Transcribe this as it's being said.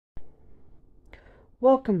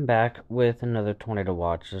Welcome back with another tornado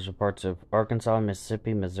watch. There's reports of Arkansas,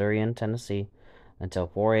 Mississippi, Missouri, and Tennessee until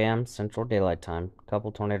 4 a.m. Central Daylight Time.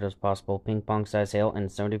 Couple tornadoes possible, ping pong size hail, and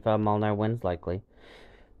 75-mile-an-hour winds likely.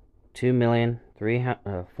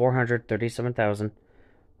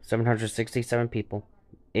 2,437,767 people,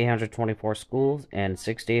 824 schools, and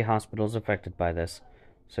 68 hospitals affected by this.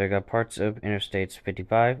 So we got parts of interstates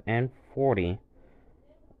 55 and 40,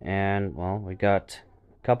 and well, we got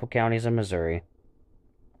a couple counties in Missouri.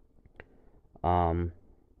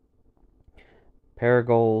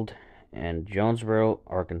 Paragould and Jonesboro,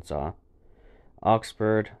 Arkansas,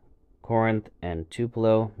 Oxford, Corinth, and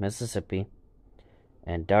Tupelo, Mississippi,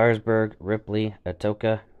 and Dyersburg, Ripley,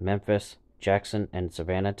 Atoka, Memphis, Jackson, and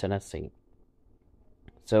Savannah, Tennessee.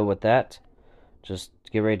 So with that, just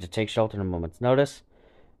get ready to take shelter in a moment's notice.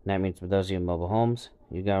 And that means for those of you in mobile homes,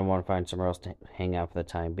 you're going to want to find somewhere else to hang out for the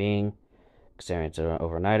time being. Considering it's an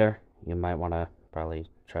overnighter, you might want to probably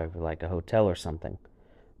try for like a hotel or something.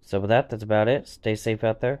 So with that, that's about it. Stay safe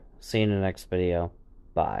out there. See you in the next video.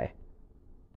 Bye.